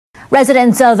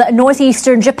Residents of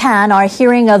northeastern Japan are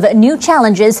hearing of new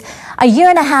challenges a year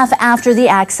and a half after the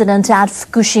accident at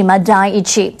Fukushima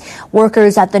Daiichi.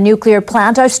 Workers at the nuclear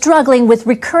plant are struggling with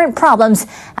recurrent problems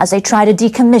as they try to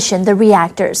decommission the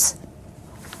reactors.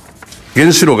 The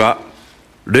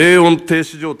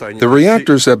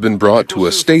reactors have been brought to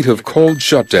a state of cold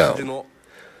shutdown.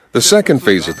 The second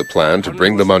phase of the plan to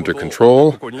bring them under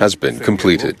control has been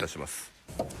completed.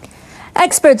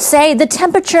 Experts say the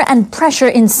temperature and pressure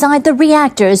inside the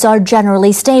reactors are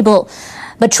generally stable,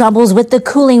 but troubles with the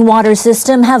cooling water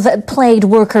system have plagued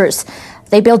workers.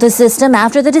 They built a system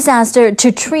after the disaster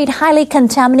to treat highly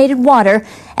contaminated water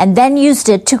and then used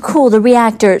it to cool the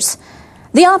reactors.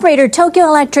 The operator, Tokyo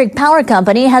Electric Power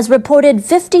Company, has reported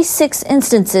 56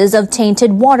 instances of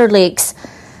tainted water leaks.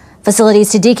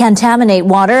 Facilities to decontaminate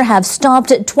water have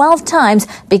stopped 12 times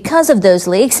because of those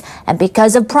leaks and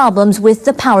because of problems with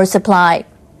the power supply.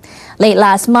 Late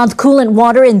last month, coolant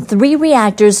water in 3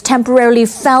 reactors temporarily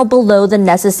fell below the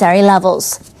necessary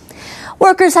levels.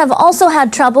 Workers have also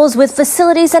had troubles with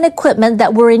facilities and equipment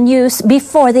that were in use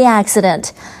before the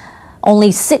accident.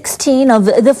 Only 16 of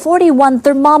the 41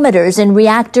 thermometers in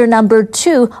reactor number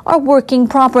 2 are working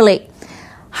properly.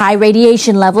 High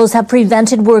radiation levels have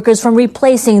prevented workers from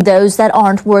replacing those that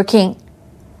aren't working.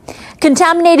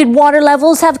 Contaminated water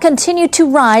levels have continued to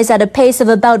rise at a pace of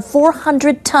about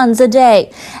 400 tons a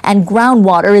day, and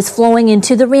groundwater is flowing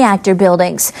into the reactor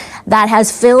buildings. That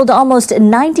has filled almost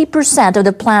 90% of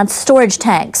the plant's storage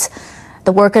tanks.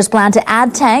 The workers plan to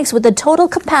add tanks with a total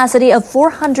capacity of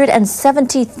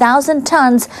 470,000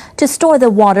 tons to store the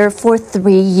water for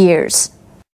 3 years.